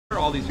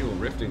all these people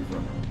rifting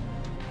from?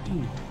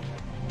 Ooh.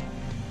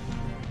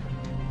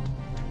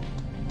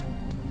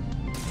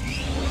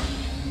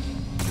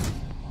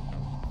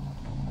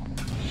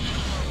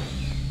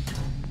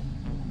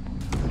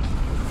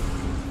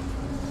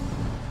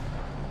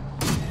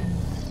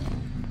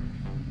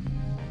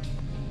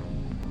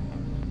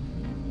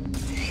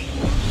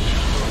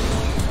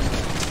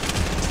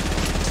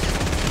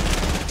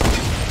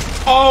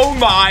 Oh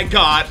my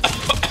god!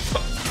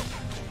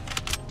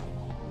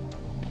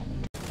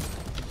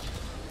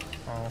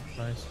 Oh,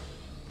 nice.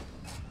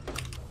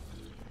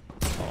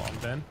 Oh, I'm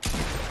dead.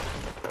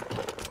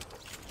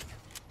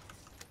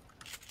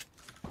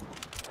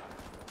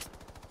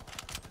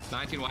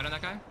 $19 wide on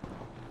that guy.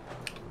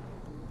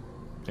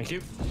 Thank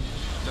you.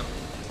 Jump.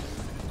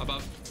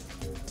 Above.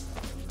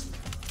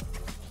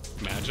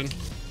 Imagine.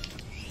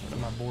 Where did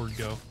my board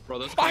go? Bro,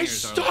 those I clangers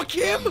are, stuck like,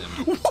 him! on them.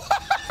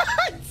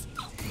 What?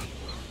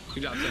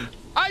 Good job, Tim.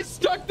 I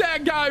stuck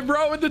that guy,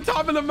 bro, at the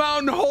top of the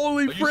mountain.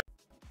 Holy frick.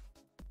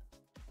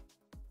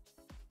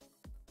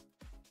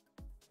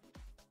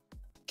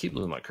 Keep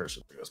moving my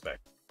cursor when it goes back.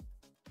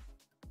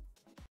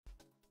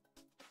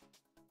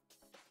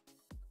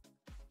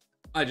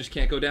 I just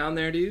can't go down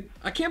there, dude.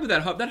 I can't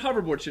believe that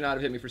hoverboard should not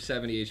have hit me for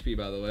 70 HP,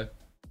 by the way.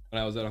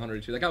 When I was at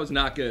 100 HP. That guy was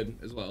not good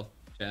as well,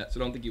 chat. So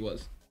don't think he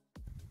was.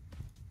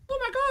 Oh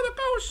my god, that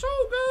guy was so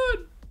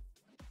good!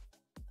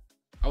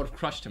 I would have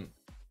crushed him.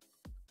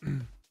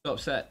 So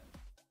upset.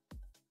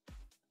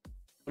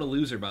 What a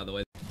loser, by the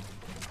way.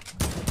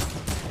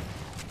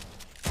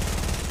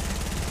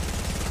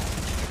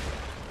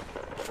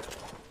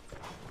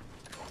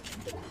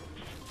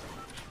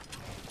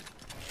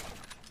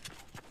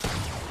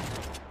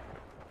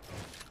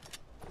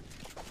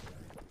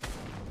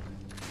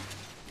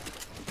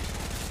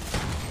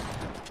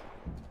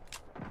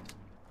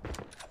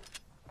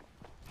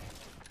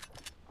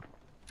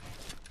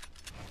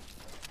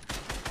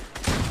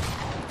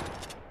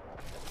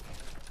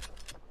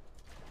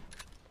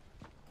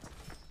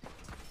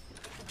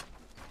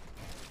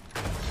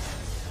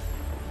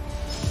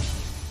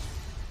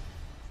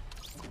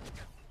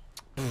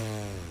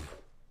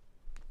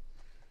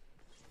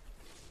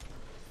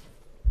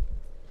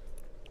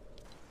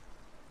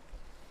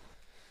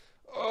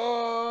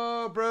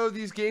 Bro,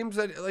 these games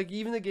like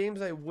even the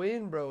games I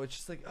win, bro, it's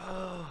just like,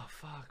 oh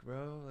fuck,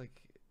 bro, like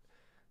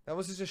that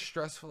was just a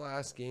stressful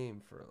ass game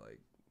for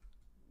like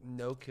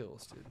no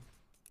kills, dude.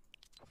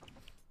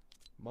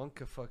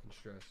 Monk of fucking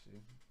stress,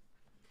 dude.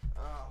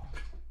 Oh.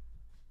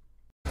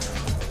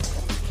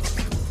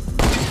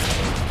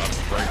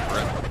 Right.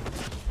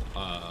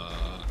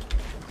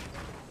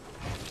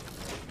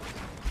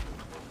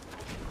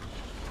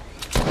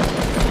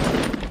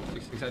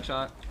 6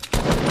 headshot.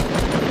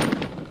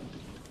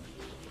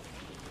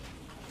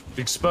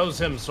 Expose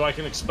him so I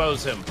can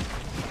expose him.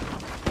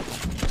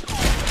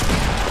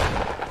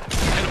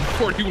 And I'm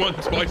 41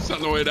 twice on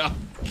the way down.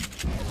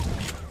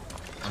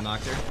 I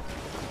knocked her.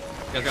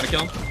 You guys got a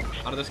kill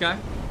out of this guy?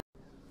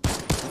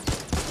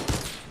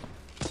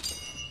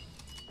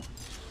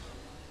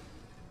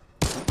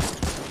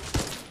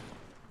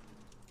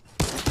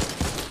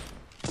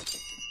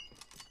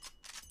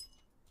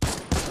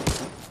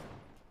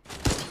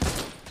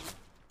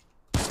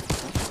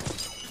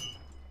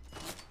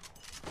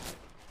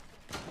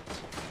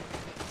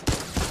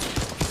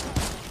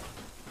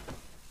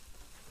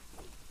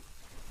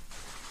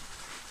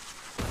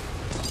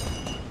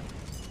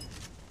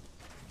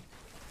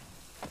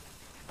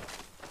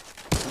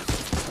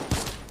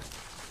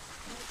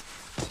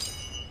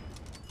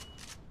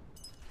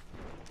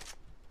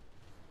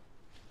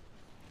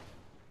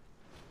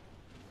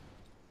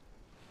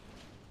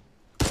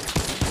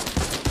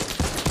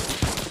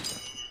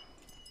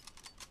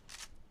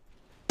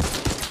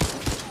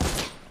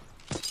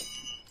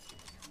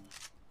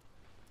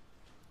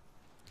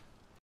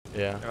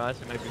 Yeah. There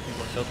honestly might be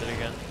people tilted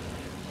again.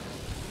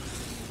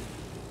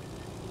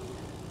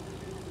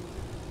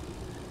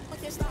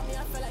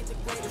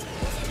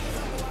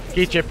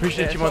 Geech, I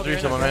appreciate you months for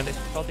someone, man.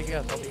 Salty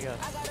gas.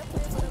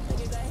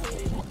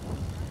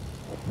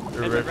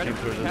 You're Hey, red ready team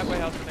for towards the us. halfway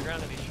house in the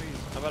ground in these trees.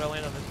 How about I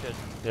land on this kid?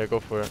 Yeah,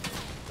 go for it.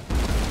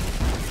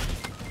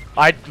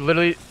 I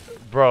literally,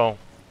 bro.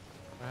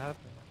 What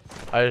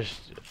happened?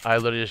 I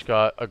literally just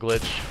got a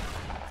glitch.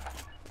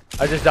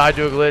 I just died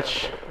to a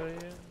glitch.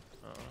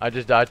 I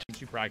just died.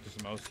 You practice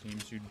the most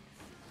teams you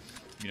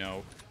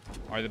know,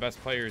 are the best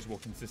players will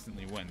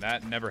consistently win.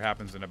 That never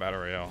happens in a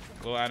battle royale.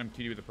 Little Adam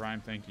QD with the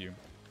prime, thank you.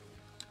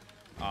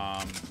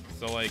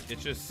 So like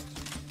it's just,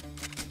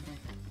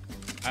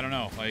 I don't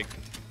know, like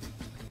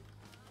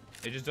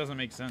it just doesn't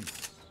make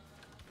sense.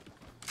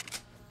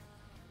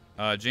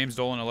 James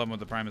Dolan 11 with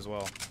the prime as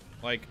well.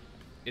 Like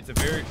it's a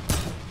very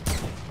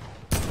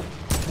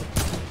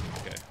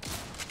okay.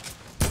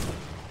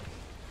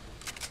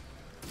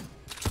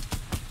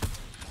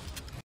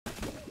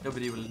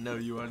 Nobody will know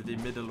you are the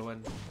middle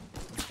one.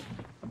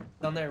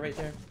 Down there, right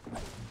there.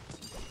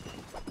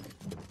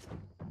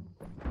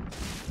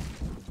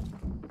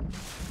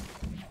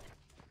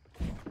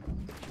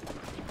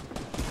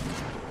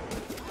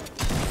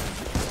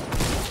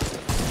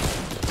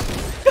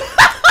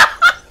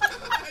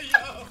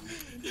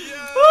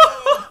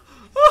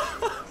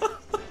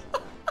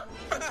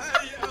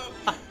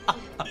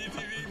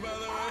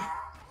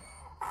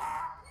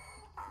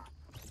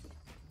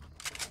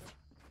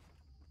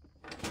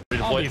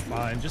 I'll be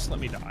fine. Just let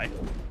me die.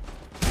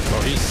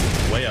 Oh,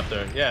 he's way up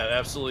there. Yeah,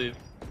 absolutely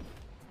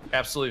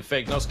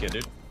fake no skin,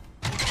 dude.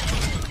 I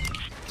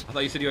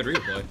thought you said you had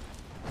redeploy.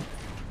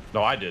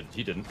 No, I did.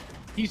 He didn't.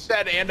 He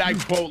said, and I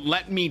quote,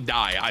 "Let me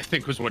die," I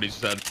think was what he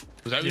said.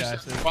 Was that what Yeah, you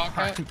said?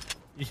 Wildcat?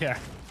 Yeah.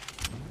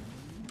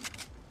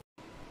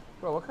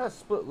 Bro, what kind of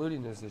split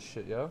looting is this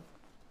shit, yo?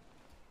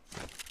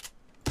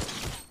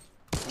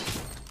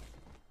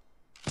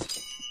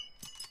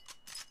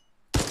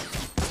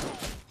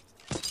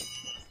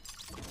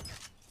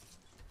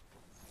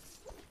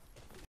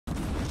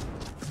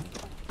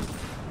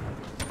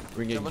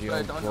 We're getting What's you.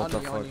 right, What on the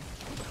me, fuck? on me.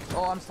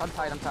 Oh, I'm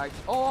tied, I'm tied.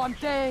 Oh, I'm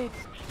dead!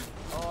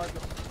 Oh,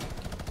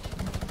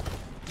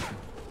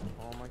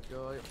 oh my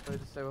god, I played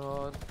this so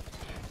hard.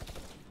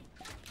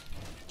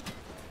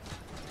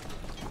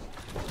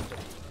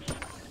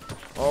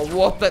 Oh,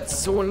 what? That's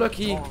so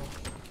unlucky.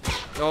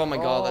 Oh my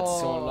god, that's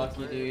so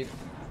unlucky, dude.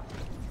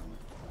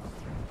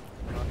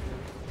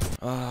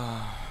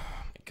 Oh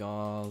my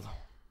god.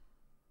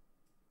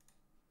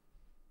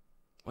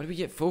 Why did we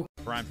get full?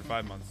 Prime for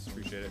 5 months.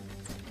 Appreciate it.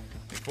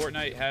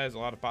 Fortnite has a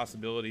lot of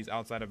possibilities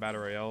outside of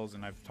battle royales,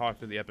 and I've talked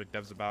to the Epic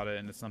devs about it,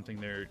 and it's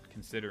something they're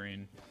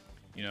considering.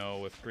 You know,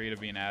 with creative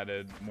being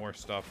added, more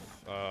stuff,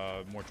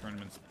 more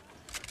tournaments,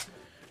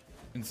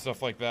 and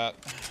stuff like that,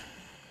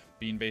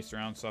 being based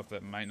around stuff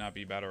that might not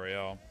be battle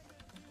royale.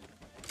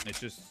 It's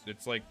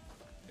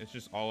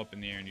just all up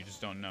in the air, and you just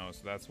don't know.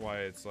 So that's why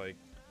it's like,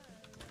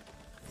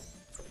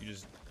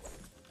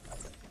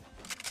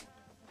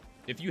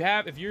 if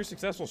you're a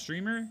successful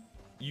streamer,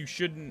 you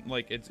shouldn't,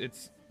 like,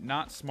 it's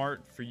not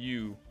smart for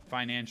you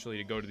financially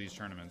to go to these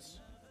tournaments.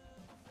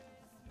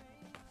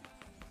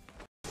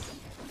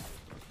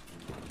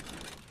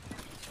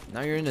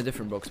 Now you're in a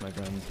different box, my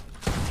friend.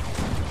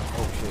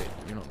 Oh shit,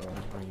 you're not the one,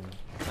 are you?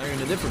 Now you're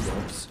in a different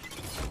box.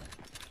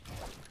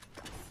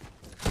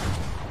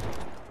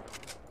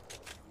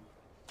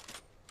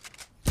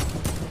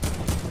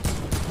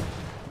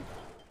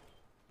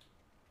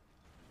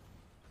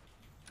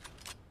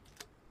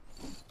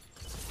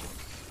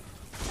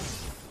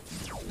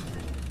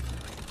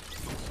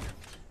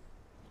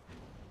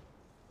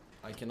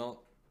 I cannot.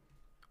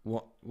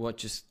 What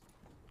just...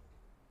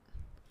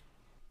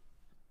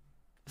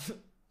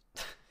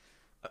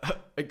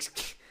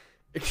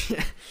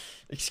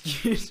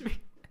 Excuse me.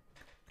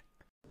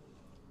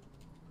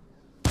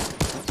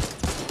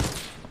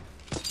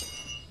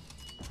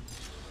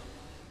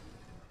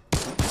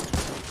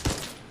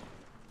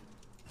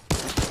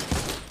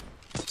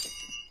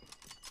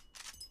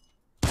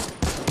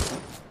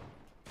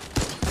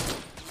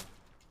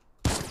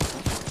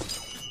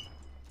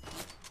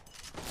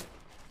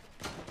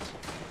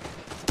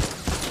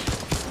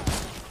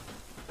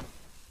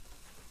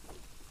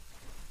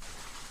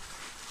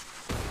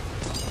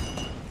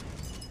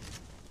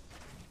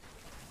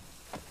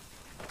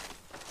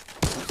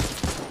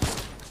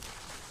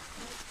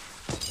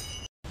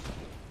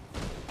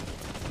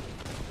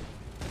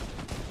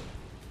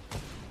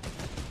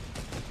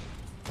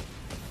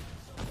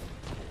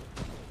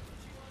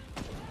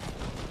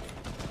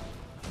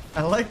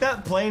 I like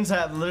that plane's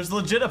hat. There's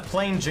legit a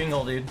plane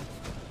jingle, dude.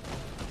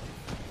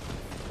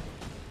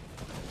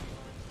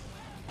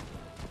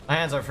 My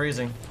hands are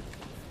freezing.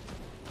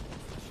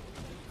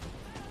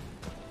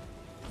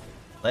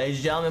 Ladies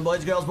and gentlemen, boys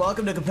and girls,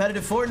 welcome to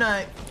competitive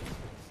Fortnite.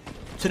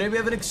 Today we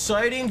have an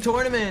exciting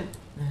tournament.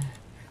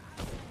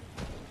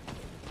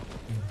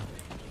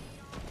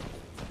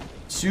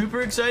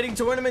 Super exciting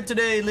tournament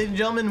today, ladies and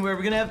gentlemen, where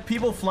we're gonna have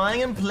people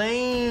flying in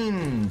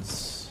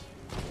planes.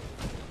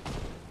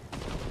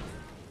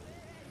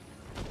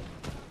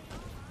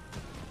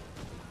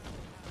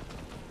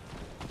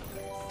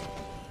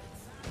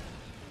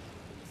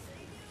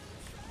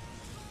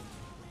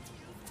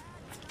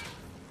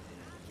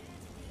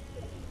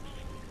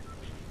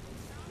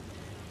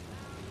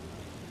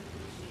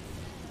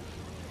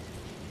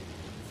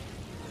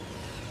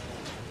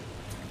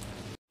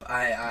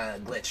 I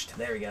glitched.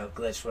 There we go.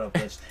 Glitched. What up,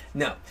 glitched?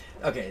 No.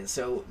 Okay,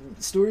 so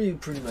the story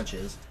pretty much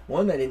is,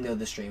 one, I didn't know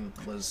the stream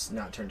was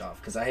not turned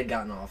off, because I had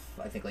gotten off,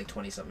 I think, like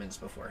 20-something minutes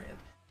beforehand.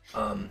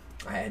 I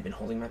had been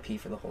holding my pee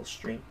for the whole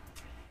stream.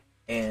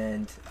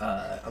 And,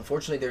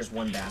 unfortunately, there's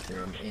one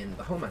bathroom in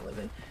the home I live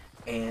in,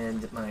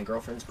 and my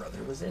girlfriend's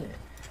brother was in it.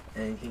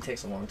 And he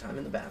takes a long time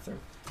in the bathroom.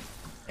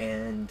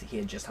 And he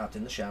had just hopped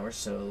in the shower,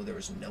 so there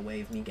was no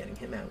way of me getting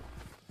him out.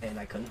 And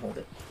I couldn't hold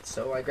it,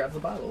 so I grabbed the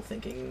bottle,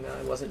 thinking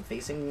I wasn't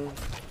facing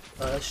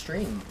a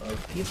stream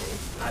of people.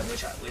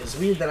 It was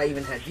weird that I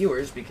even had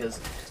viewers, because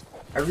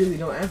I really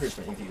don't average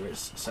many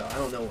viewers, so I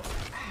don't know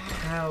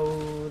how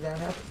that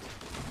happened.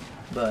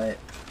 But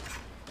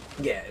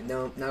yeah,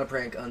 no, not a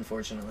prank,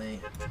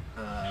 unfortunately.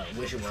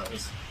 Wish it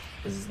was.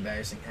 This is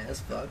embarrassing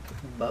as fuck,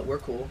 but we're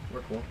cool.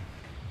 We're cool.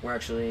 We're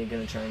actually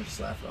gonna try and just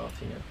laugh it off,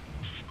 you know.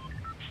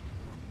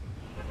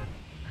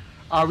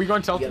 Are we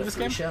going to tell this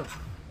game? game? Show.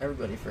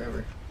 Everybody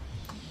forever.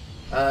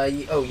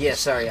 Oh yeah,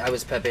 sorry, I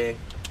was pepeing.